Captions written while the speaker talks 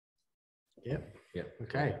Yep. Yep.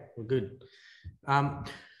 Okay, well, good.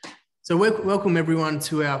 So welcome everyone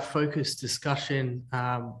to our focus discussion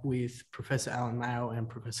with Professor Alan Mayo and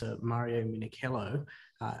Professor Mario Minichiello.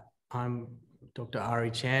 I'm Dr. Ari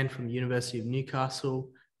Chan from the University of Newcastle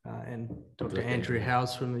and Dr. Andrew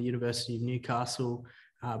Howells from the University of Newcastle,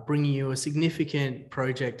 bringing you a significant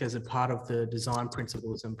project as a part of the Design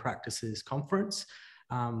Principles and Practices Conference,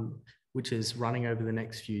 which is running over the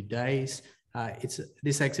next few days.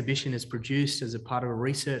 This exhibition is produced as a part of a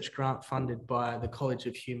research grant funded by the College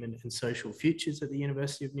of Human and Social Futures at the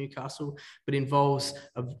University of Newcastle, but involves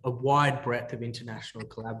a wide breadth of international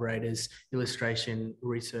collaborators, illustration,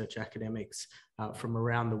 research academics from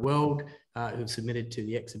around the world who have submitted to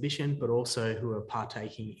the exhibition, but also who are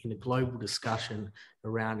partaking in a global discussion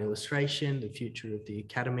around illustration, the future of the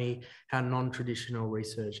Academy, how non-traditional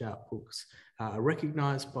research outputs are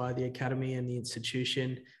recognised by the Academy and the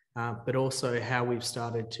institution, but also how we've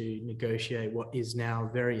started to negotiate what is now a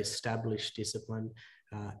very established discipline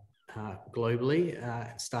globally,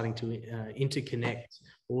 starting to interconnect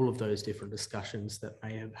all of those different discussions that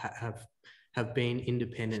may have been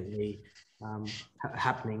independently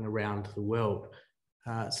happening around the world.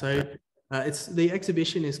 The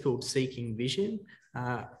exhibition is called Seeking Vision,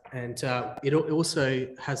 and it also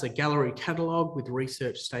has a gallery catalogue with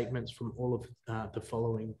research statements from all of the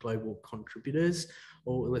following global contributors,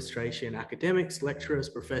 all illustration academics, lecturers,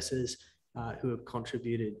 professors who have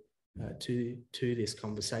contributed to this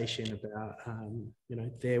conversation about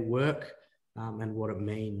their work and what it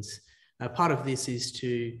means. Part of this is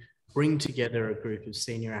to bring together a group of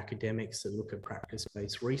senior academics that look at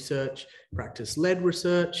practice-based research, practice-led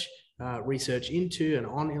research, research into and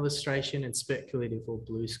on illustration, and speculative or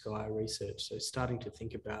blue sky research. So starting to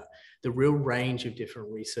think about the real range of different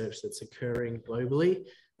research that's occurring globally,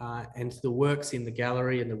 and the works in the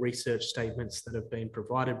gallery and the research statements that have been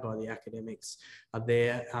provided by the academics are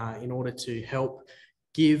there in order to help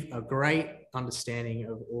give a great understanding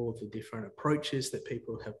of all of the different approaches that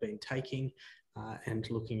people have been taking and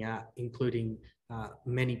looking at, including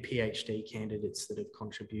many PhD candidates that have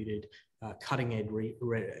contributed cutting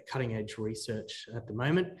edge research at the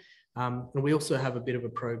moment. And we also have a bit of a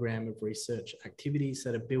program of research activities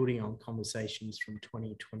that are building on conversations from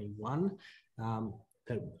 2021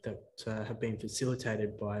 that have been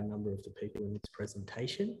facilitated by a number of the people in this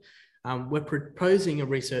presentation. We're proposing a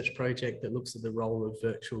research project that looks at the role of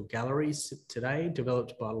virtual galleries today,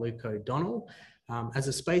 developed by Luke O'Donnell, as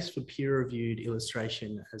a space for peer-reviewed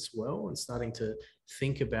illustration as well, and starting to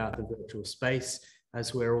think about the virtual space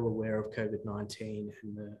as we're all aware of COVID-19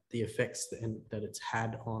 and the effects that it's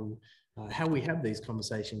had on how we have these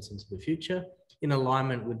conversations into the future, in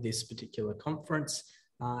alignment with this particular conference,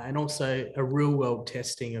 and also a real-world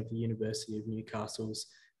testing of the University of Newcastle's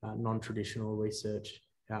non-traditional research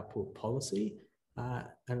output policy,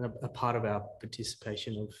 and a part of our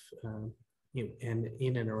participation of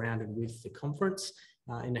in and around and with the conference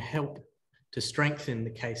in a help to strengthen the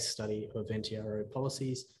case study of NTRO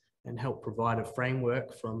policies and help provide a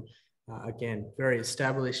framework from, again, very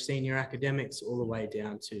established senior academics all the way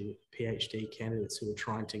down to PhD candidates who are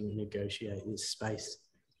trying to negotiate this space.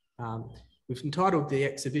 We've entitled the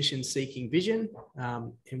exhibition Seeking Vision,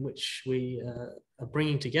 in which we are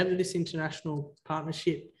bringing together this international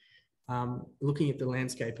partnership, looking at the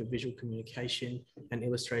landscape of visual communication and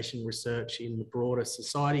illustration research in the broader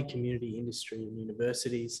society, community, industry and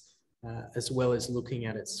universities, as well as looking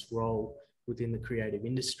at its role within the creative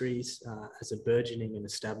industries as a burgeoning and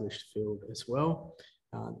established field as well.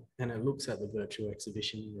 And it looks at the virtual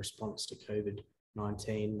exhibition in response to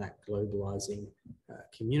COVID-19, that globalizing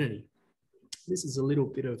community. This is a little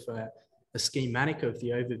bit of a schematic of the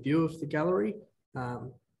overview of the gallery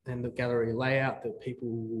and the gallery layout that people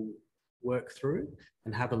will work through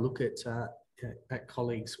and have a look at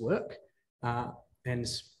colleagues' work, and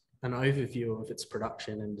an overview of its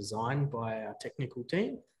production and design by our technical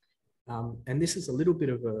team. And this is a little bit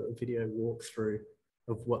of a video walkthrough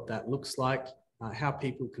of what that looks like, how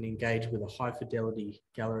people can engage with a high fidelity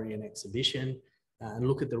gallery and exhibition, and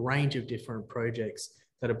look at the range of different projects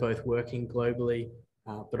that are both working globally,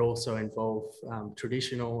 but also involve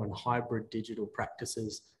traditional and hybrid digital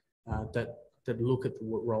practices that look at the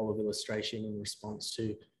role of illustration in response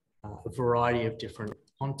to a variety of different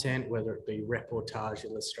content, whether it be reportage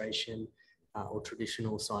illustration or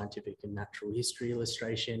traditional scientific and natural history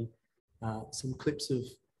illustration. Some clips of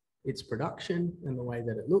its production and the way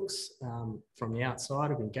that it looks from the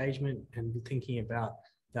outside of engagement, and thinking about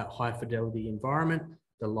that high fidelity environment,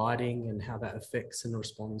 the lighting and how that affects and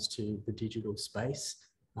responds to the digital space,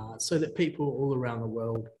 so that people all around the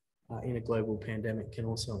world in a global pandemic can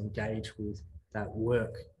also engage with that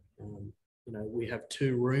work we have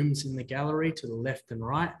two rooms in the gallery to the left and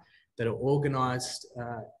right that are organised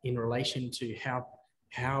in relation to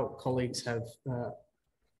how colleagues have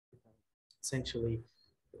essentially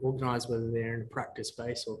organised, whether they're in a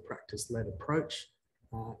practice-based or practice-led approach.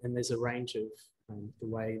 And there's a range of the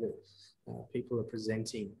way that people are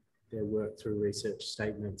presenting their work through research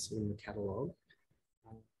statements in the catalogue.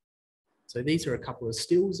 So these are a couple of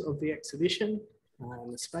stills of the exhibition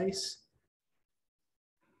and the space.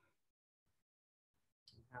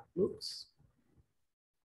 How it looks.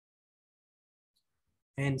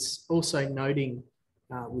 And also noting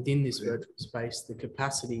within this virtual space, the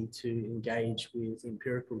capacity to engage with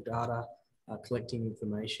empirical data, collecting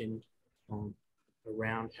information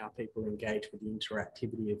around how people engage with the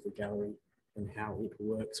interactivity of the gallery and how it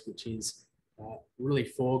works, which is really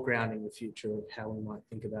foregrounding the future of how we might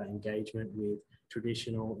think about engagement with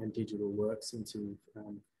traditional and digital works into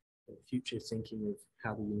the future thinking of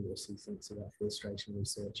how the university thinks about illustration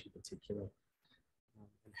research in particular,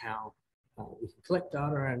 and how we can collect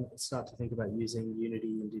data and start to think about using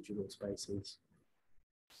Unity in digital spaces.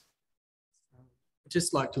 I'd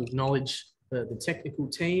just like to acknowledge the technical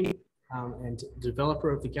team and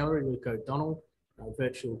developer of the gallery, Luke O'Donnell,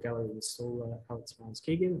 virtual gallery installer Howells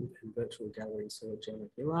Keegan, and virtual gallery installer Gemma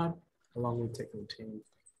Gillard, along with technical team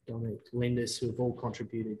Dominic Lindis, who have all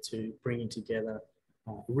contributed to bringing together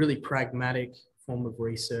a really pragmatic form of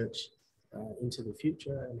research into the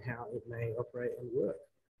future and how it may operate and work.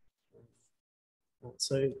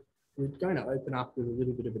 So we're going to open up with a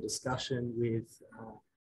little bit of a discussion with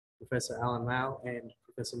Professor Alan Lau and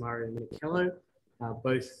Professor Mario Minichiello,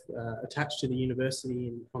 both attached to the university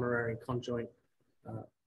in honorary and conjoint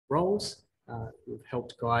roles, who've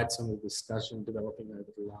helped guide some of the discussion developing over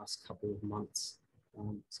the last couple of months.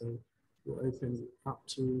 So we'll open up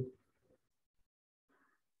to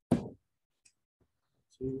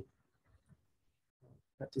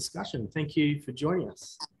that discussion. Thank you for joining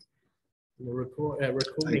us in the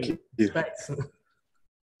recording space.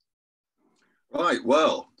 Right,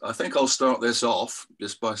 well, I think I'll start this off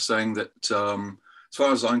just by saying that as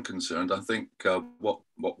far as I'm concerned, I think what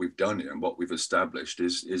we've done here and what we've established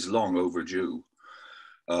is long overdue.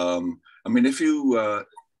 I mean, if you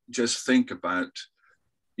just think about,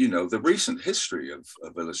 the recent history of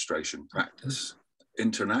illustration practice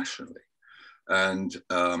internationally and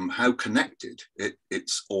how connected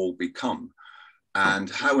it's all become, and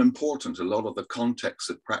how important a lot of the context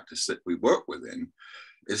of practice that we work within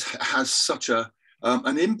has such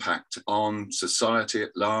an impact on society at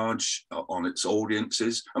large, on its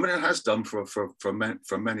audiences. I mean, it has done for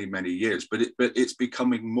many, many years, but it's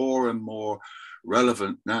becoming more and more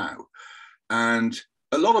relevant now. And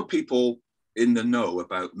a lot of people in the know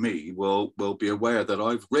about me will be aware that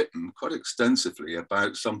I've written quite extensively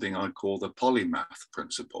about something I call the polymath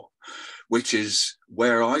principle, which is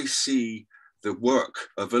where I see the work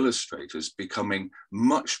of illustrators becoming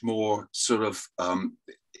much more sort of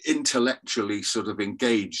intellectually sort of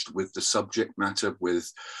engaged with the subject matter,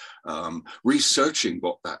 with researching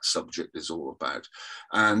what that subject is all about,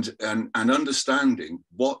 and understanding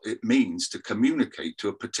what it means to communicate to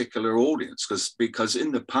a particular audience. Because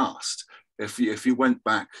in the past, if you went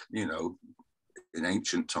back, in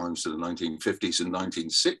ancient times to the 1950s and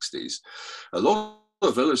 1960s, a lot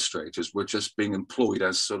of illustrators were just being employed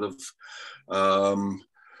as sort of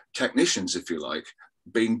technicians, if you like,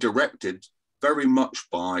 being directed very much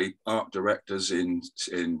by art directors in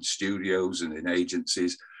studios and in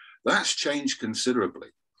agencies. That's changed considerably.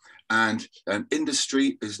 And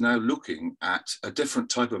industry is now looking at a different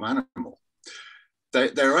type of animal.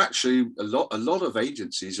 They're actually, a lot of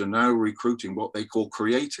agencies are now recruiting what they call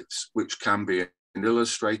creatives, which can be an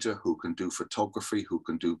illustrator who can do photography, who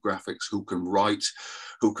can do graphics, who can write,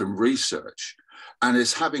 who can research. And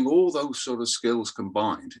it's having all those sort of skills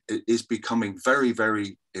combined, it is becoming very,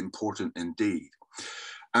 very important indeed.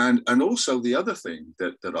 And also the other thing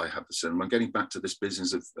that I have to say, and I'm getting back to this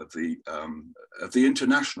business of the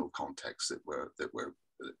international context that we're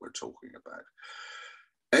talking about.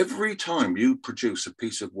 Every time you produce a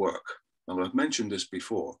piece of work, and I've mentioned this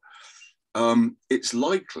before, it's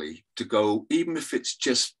likely to go, even if it's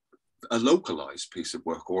just a localized piece of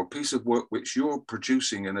work or a piece of work which you're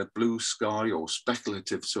producing in a blue sky or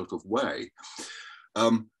speculative sort of way,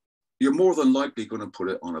 you're more than likely going to put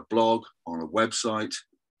it on a blog, on a website.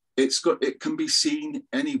 It can be seen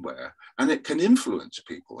anywhere, and it can influence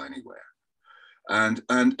people anywhere. And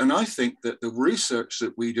I think that the research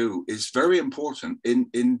that we do is very important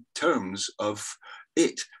in terms of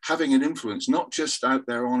it having an influence, not just out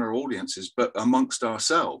there on our audiences, but amongst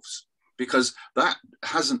ourselves, because that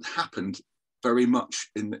hasn't happened very much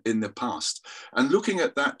in the past. And looking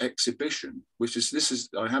at that exhibition, which is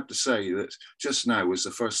I have to say that just now was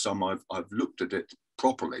the first time I've looked at it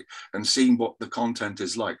properly and seen what the content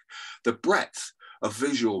is like. The breadth of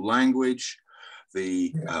visual language,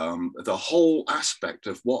 the whole aspect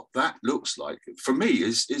of what that looks like, for me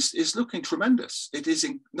is looking tremendous. It is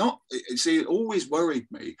not, see, it always worried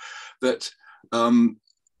me that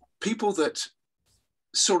people that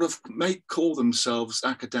sort of may call themselves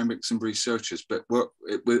academics and researchers, but work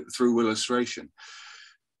through illustration,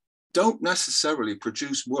 don't necessarily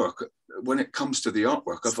produce work when it comes to the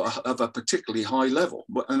artwork of a particularly high level.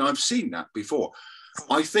 And I've seen that before.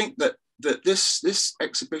 I think that this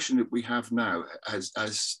exhibition that we have now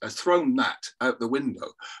has thrown that out the window,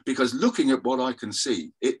 because looking at what I can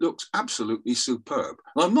see, it looks absolutely superb.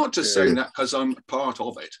 And I'm not just saying that because I'm part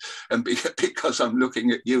of it and because I'm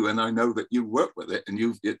looking at you and I know that you work with it and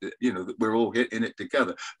you know that we're all in it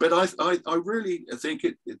together. But I really think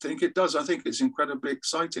it does. I think it's incredibly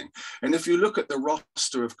exciting. And if you look at the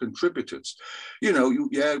roster of contributors, you know,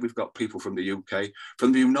 we've got people from the UK,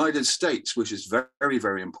 from the United States, which is very,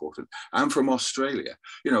 very important, and from Australia.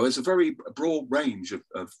 You know, there's a very broad range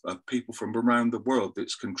of people from around the world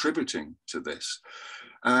that's contributing to this.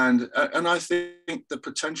 And I think the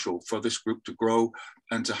potential for this group to grow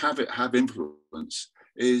and to have it have influence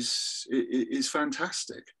is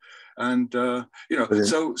fantastic. And you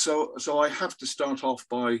know, so I have to start off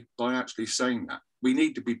by actually saying that we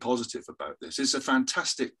need to be positive about this. It's a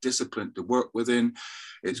fantastic discipline to work within.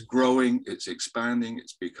 It's growing, it's expanding,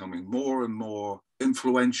 it's becoming more and more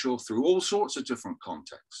influential through all sorts of different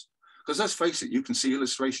contexts. Because let's face it, you can see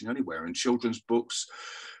illustration anywhere, in children's books,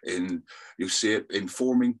 you see it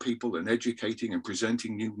informing people and educating and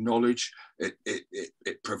presenting new knowledge.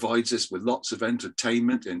 It provides us with lots of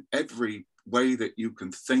entertainment in every way that you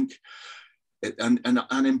can think. And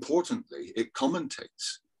importantly, it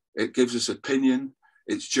commentates. It gives us opinion.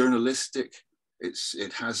 It's journalistic.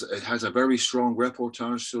 It has a very strong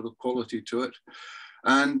reportage sort of quality to it.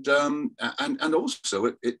 And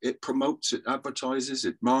also it promotes, it advertises,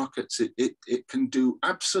 it markets, it can do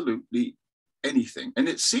absolutely anything. And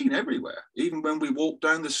it's seen everywhere. Even when we walk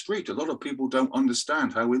down the street, a lot of people don't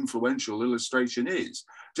understand how influential illustration is.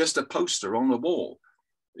 Just a poster on the wall.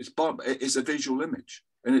 It's a visual image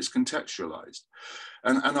and it's contextualized.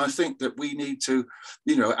 And I think that we need to,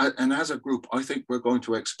 you know, and as a group, I think we're going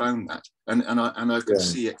to expand that. And I can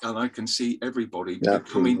see it, and I can see everybody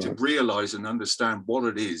coming to realize and understand what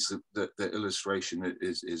it is that the illustration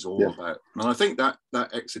is all about. And I think that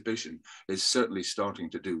exhibition is certainly starting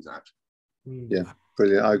to do that. Yeah,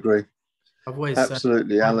 brilliant. I agree. I've always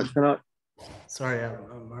absolutely, Alex. Can I? Sorry,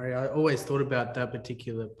 Murray. I always thought about that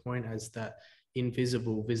particular point as that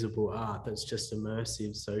invisible, visible art that's just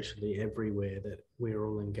immersive socially everywhere that we're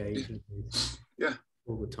all engaging with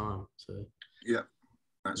all the time. So yeah,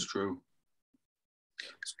 that's true.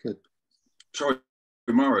 It's good. Sorry,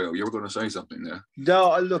 Mario, you were going to say something there.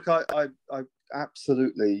 No, look, I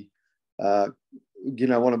absolutely, you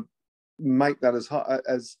know, want to make that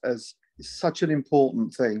as such an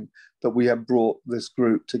important thing that we have brought this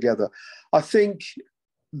group together. I think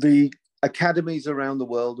the academies around the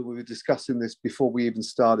world, and we were discussing this before we even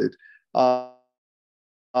started, are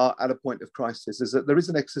at a point of crisis. Is that there is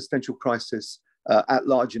an existential crisis at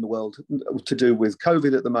large in the world to do with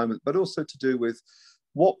COVID at the moment, but also to do with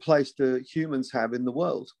what place do humans have in the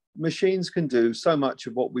world. Machines can do so much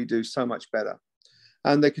of what we do so much better,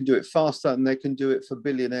 and they can do it faster, and they can do it for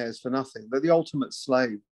billionaires for nothing. They're the ultimate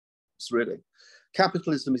slaves, really.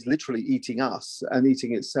 Capitalism is literally eating us and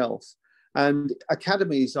eating itself. And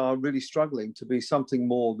academies are really struggling to be something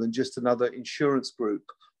more than just another insurance group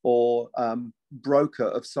or broker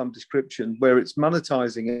of some description, where it's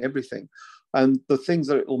monetizing everything. And the things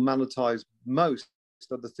that it will monetize most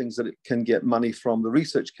are the things that it can get money from the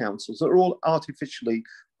research councils that are all artificially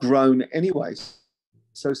grown anyway.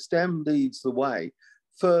 So STEM leads the way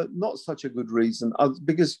for not such a good reason,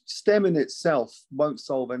 because STEM in itself won't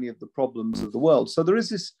solve any of the problems of the world. So there is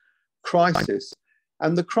this crisis.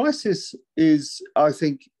 And the crisis is, I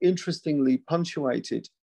think, interestingly punctuated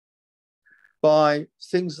by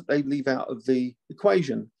things that they leave out of the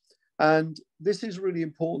equation. And this is a really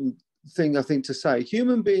important thing, I think, to say.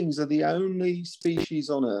 Human beings are the only species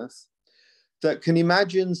on Earth that can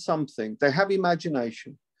imagine something. They have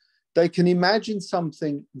imagination. They can imagine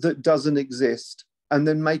something that doesn't exist and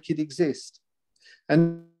then make it exist.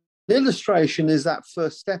 And illustration is that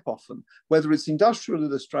first step often, whether it's industrial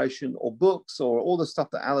illustration or books or all the stuff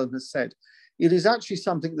that Alan has said. It is actually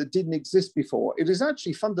something that didn't exist before. It is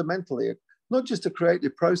actually fundamentally not just a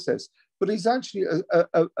creative process, but it's actually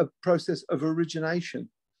a process of origination.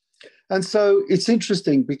 And so it's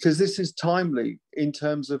interesting because this is timely in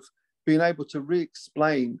terms of being able to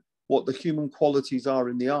re-explain what the human qualities are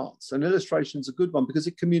in the arts. And illustration is a good one because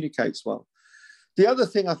it communicates well. The other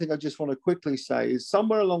thing I think I just want to quickly say is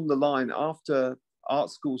somewhere along the line, after art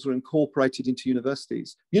schools were incorporated into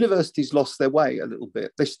universities, universities lost their way a little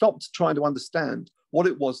bit. They stopped trying to understand what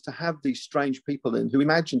it was to have these strange people in who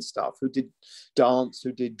imagined stuff, who did dance,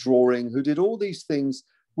 who did drawing, who did all these things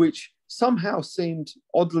which somehow seemed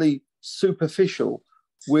oddly superficial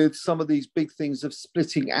with some of these big things of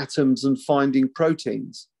splitting atoms and finding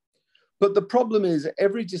proteins. But the problem is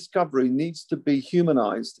every discovery needs to be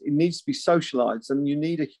humanized. It needs to be socialized, and you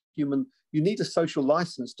need a social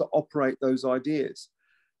license to operate those ideas.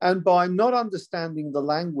 And by not understanding the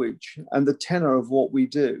language and the tenor of what we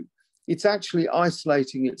do, it's actually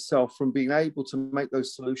isolating itself from being able to make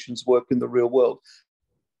those solutions work in the real world.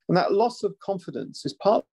 And that loss of confidence is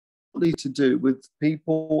partly to do with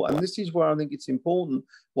people, and this is where I think it's important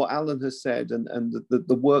what Alan has said and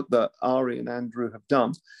the work that Ari and Andrew have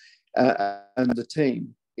done. And the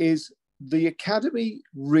team is the academy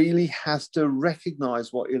really has to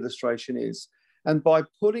recognize what illustration is. And by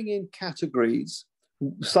putting in categories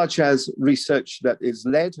such as research that is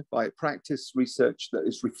led by practice, research that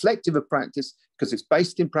is reflective of practice because it's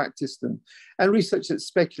based in practice, and research that's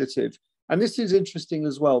speculative. And this is interesting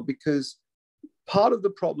as well because part of the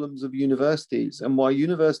problems of universities and why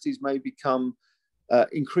universities may become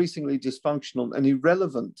increasingly dysfunctional and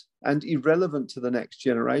irrelevant to the next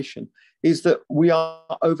generation is that we are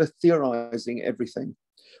over theorizing everything.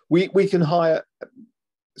 We can hire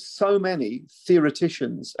so many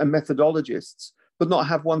theoreticians and methodologists, but not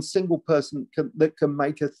have one single person that can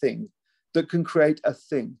make a thing, that can create a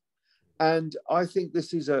thing. And I think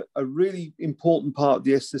this is a really important part of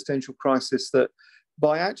the existential crisis, that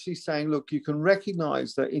by actually saying, look, you can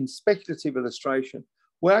recognize that in speculative illustration,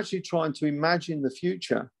 we're actually trying to imagine the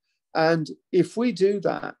future. And if we do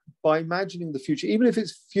that by imagining the future, even if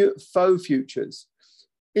it's faux futures,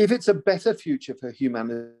 if it's a better future for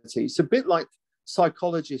humanity, it's a bit like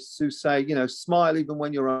psychologists who say, smile even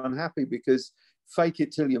when you're unhappy because fake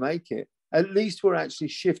it till you make it. At least we're actually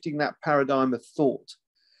shifting that paradigm of thought.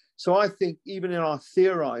 So I think even in our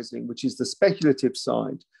theorizing, which is the speculative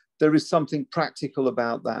side, there is something practical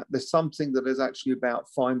about that. There's something that is actually about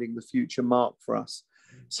finding the future mark for us.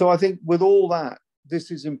 So I think with all that,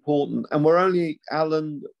 this is important. And we're only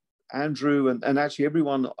Alan, Andrew, and actually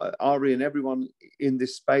everyone, Ari and everyone in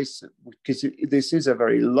this space, because this is a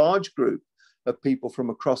very large group of people from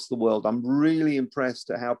across the world. I'm really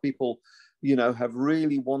impressed at how people, have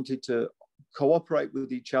really wanted to cooperate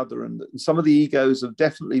with each other. And some of the egos have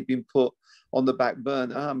definitely been put on the back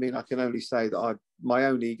burner. I mean, I can only say that my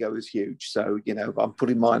own ego is huge. So, I'm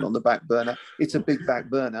putting mine on the back burner. It's a big back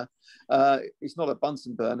burner. It's not a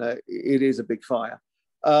Bunsen burner. It is a big fire.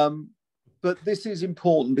 But this is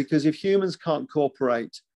important because if humans can't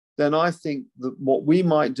cooperate, then I think that what we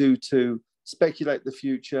might do to speculate the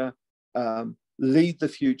future, lead the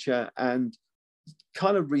future, and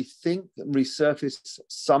kind of rethink and resurface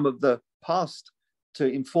some of the past to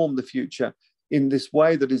inform the future in this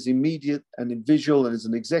way that is immediate and in visual and is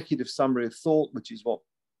an executive summary of thought, which is what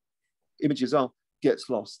images are, gets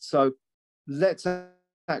lost. So let's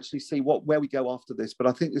actually see where we go after this. But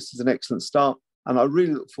I think this is an excellent start. And I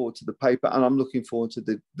really look forward to the paper, and I'm looking forward to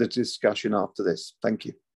the discussion after this. Thank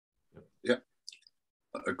you. Yeah,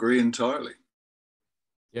 I agree entirely.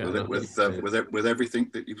 Yeah, with everything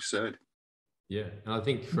that you've said. Yeah, and I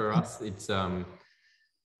think for us, it's for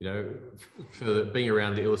being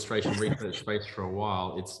around the illustration research space for a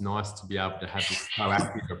while, it's nice to be able to have this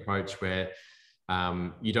proactive approach where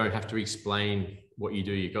you don't have to explain what you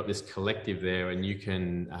do. You've got this collective there, and you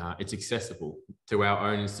can, it's accessible to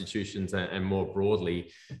our own institutions and more broadly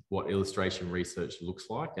what illustration research looks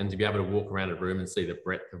like, and to be able to walk around a room and see the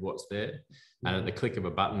breadth of what's there. And at the click of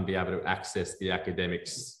a button, be able to access the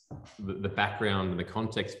academics, the background and the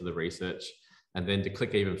context for the research, and then to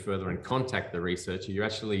click even further and contact the researcher. You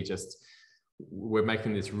actually we're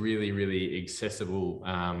making this really, really accessible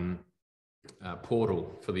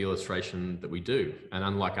portal for the illustration that we do. And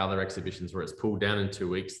unlike other exhibitions where it's pulled down in 2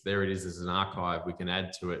 weeks, there it is as an archive. We can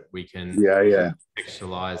add to it. We can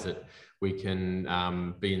contextualize it. We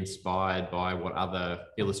can be inspired by what other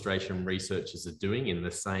illustration researchers are doing in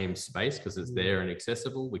the same space because it's there and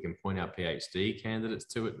accessible. We can point our PhD candidates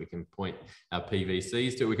to it. We can point our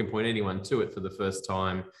PVCs to it. We can point anyone to it for the first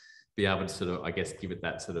time, be able to sort of, I guess, give it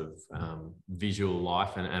that sort of visual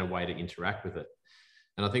life and a way to interact with it.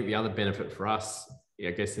 And I think the other benefit for us,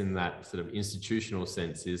 I guess, in that sort of institutional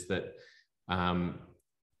sense is that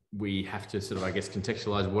we have to sort of, I guess,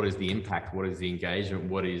 contextualize what is the impact, what is the engagement,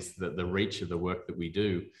 what is the reach of the work that we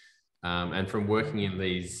do. And from working in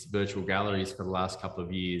these virtual galleries for the last couple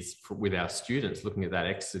of years with our students, looking at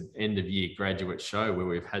that end of year graduate show where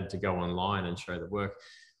we've had to go online and show the work,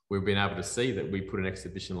 we've been able to see that we put an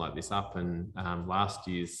exhibition like this up. And last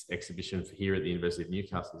year's exhibition here at the University of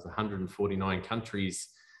Newcastle was 149 countries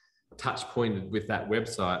touch pointed with that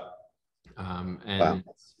website. And wow.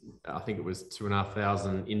 I think it was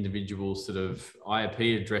 2,500 individual sort of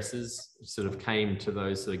IP addresses sort of came to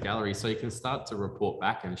those sort of galleries. So you can start to report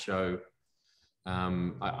back and show,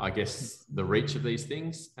 I guess, the reach of these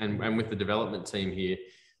things. And with the development team here,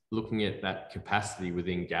 looking at that capacity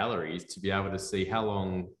within galleries to be able to see how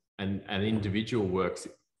long an individual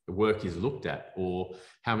work is looked at, or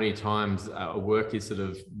how many times a work is sort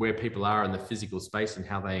of where people are in the physical space and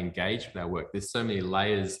how they engage with our work. There's so many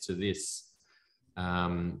layers to this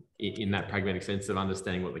in that pragmatic sense of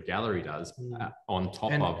understanding what the gallery does on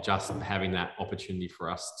top of just having that opportunity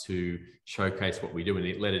for us to showcase what we do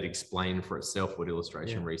and let it explain for itself what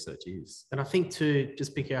illustration research is. And I think to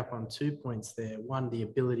just pick up on 2 points there, one, the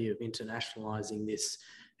ability of internationalizing this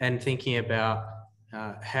and thinking about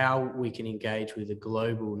how we can engage with a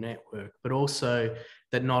global network, but also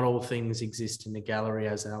that not all things exist in the gallery,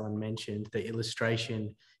 as Alan mentioned. The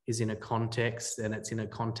illustration is in a context, and it's in a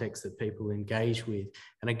context that people engage with.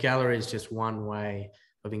 And a gallery is just one way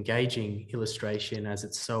of engaging illustration, as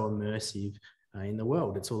it's so immersive in the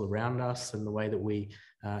world. It's all around us, and the way that we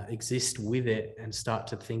exist with it and start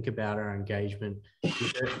to think about our engagement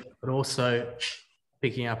with it. But also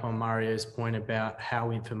picking up on Mario's point about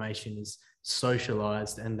how information is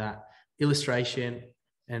socialized, and that illustration,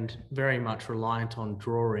 and very much reliant on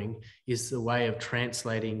drawing, is the way of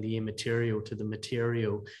translating the immaterial to the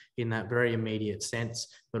material in that very immediate sense,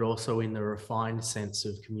 but also in the refined sense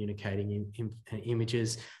of communicating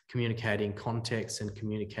images, communicating context, and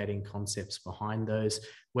communicating concepts behind those,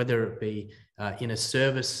 whether it be in a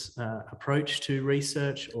service approach to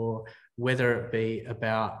research, or whether it be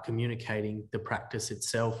about communicating the practice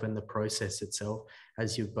itself and the process itself,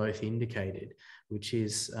 as you've both indicated, which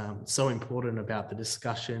is so important about the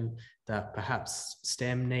discussion that perhaps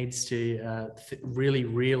STEM needs to really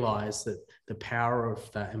realize that the power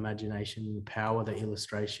of that imagination, the power that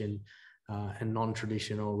illustration and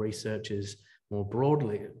non-traditional researchers more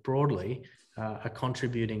broadly are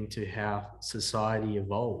contributing to how society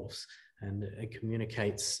evolves and it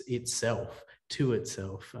communicates itself to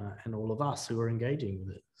itself and all of us who are engaging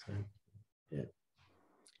with it. So, yeah.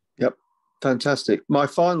 Yep, fantastic. My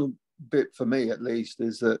final bit for me, at least,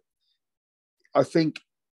 is that I think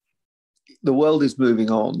the world is moving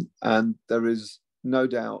on, and there is no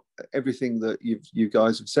doubt everything that you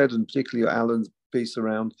guys have said, and particularly Alan's piece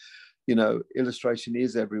around, illustration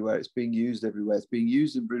is everywhere. It's being used everywhere. It's being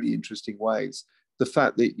used in really interesting ways. The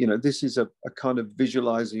fact that, this is a kind of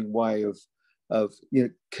visualizing way of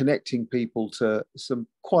connecting people to some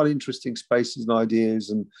quite interesting spaces and ideas,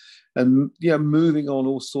 and moving on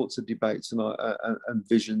all sorts of debates and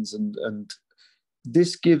visions, and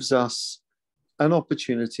this gives us an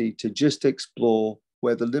opportunity to just explore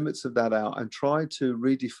where the limits of that are and try to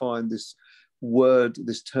redefine this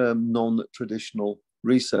term non-traditional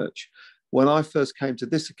research. When I first came to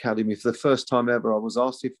this academy for the first time ever, I was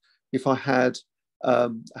asked if I had a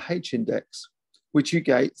H index, which you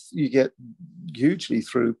get hugely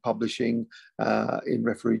through publishing in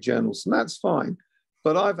referee journals, and that's fine.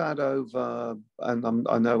 But I've had over, and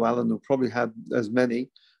I know Alan will probably had as many,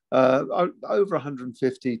 over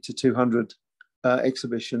 150 to 200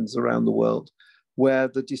 exhibitions around the world, where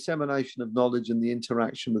the dissemination of knowledge and the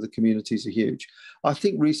interaction with the communities are huge. I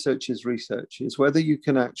think research is whether you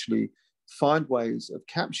can actually find ways of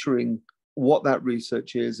capturing what that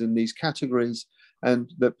research is in these categories,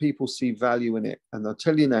 and that people see value in it. And I'll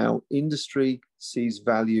tell you now, industry sees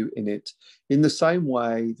value in it. In the same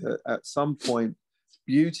way that at some point,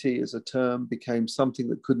 beauty as a term became something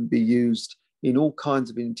that couldn't be used in all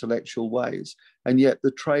kinds of intellectual ways. And yet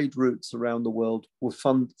the trade routes around the world were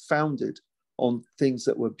founded on things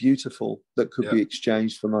that were beautiful, that could be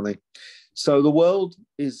exchanged for money. So the world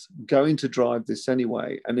is going to drive this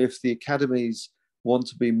anyway. And if the academies want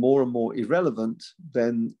to be more and more irrelevant,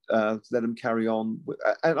 then let them carry on.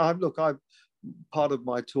 And part of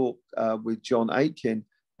my talk with John Aitken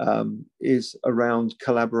is around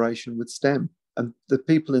collaboration with STEM. And the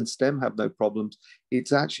people in STEM have no problems.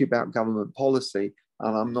 It's actually about government policy.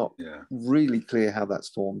 And I'm not really clear how that's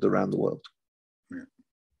formed around the world.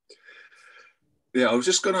 Yeah, I was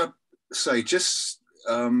just going to say, just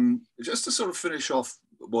to sort of finish off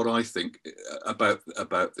what I think about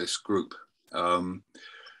this group.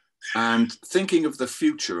 And thinking of the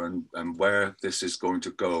future and where this is going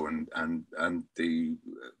to go and the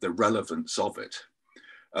relevance of it,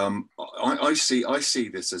 I see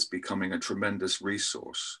this as becoming a tremendous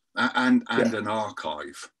resource and an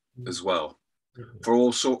archive as well for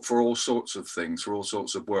all sorts of things, for all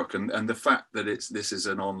sorts of work, and the fact that this is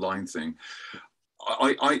an online thing.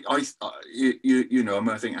 You know, I mean,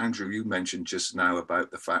 I think Andrew, you mentioned just now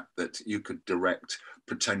about the fact that you could direct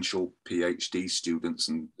potential PhD students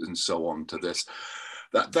and so on to this.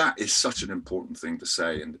 That is such an important thing to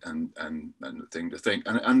say and a thing to think.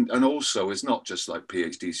 And also, it's not just like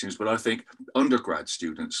PhD students, but I think undergrad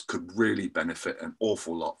students could really benefit an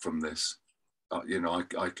awful lot from this. You know,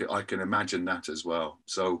 I can imagine that as well.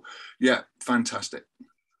 So, yeah, fantastic.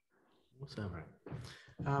 Awesome.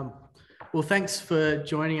 Well, thanks for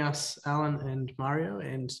joining us, Alan and Mario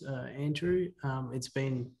and Andrew. It's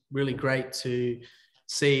been really great to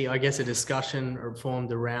see, I guess, a discussion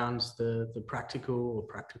formed around the practical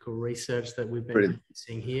research that we've been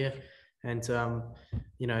seeing here. And,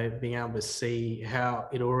 you know, being able to see how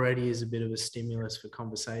it already is a bit of a stimulus for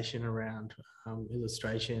conversation around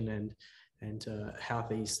illustration and how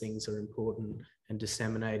these things are important and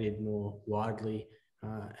disseminated more widely.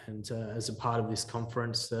 As a part of this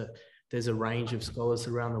conference, that there's a range of scholars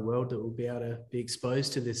around the world that will be able to be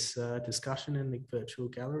exposed to this discussion in the virtual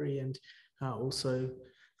gallery, and also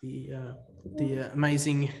the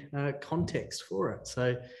amazing context for it.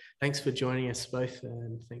 So thanks for joining us both,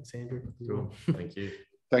 and thanks, Andrew. Cool. Thank you.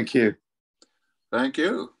 Thank you. Thank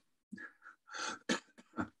you.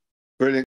 Brilliant.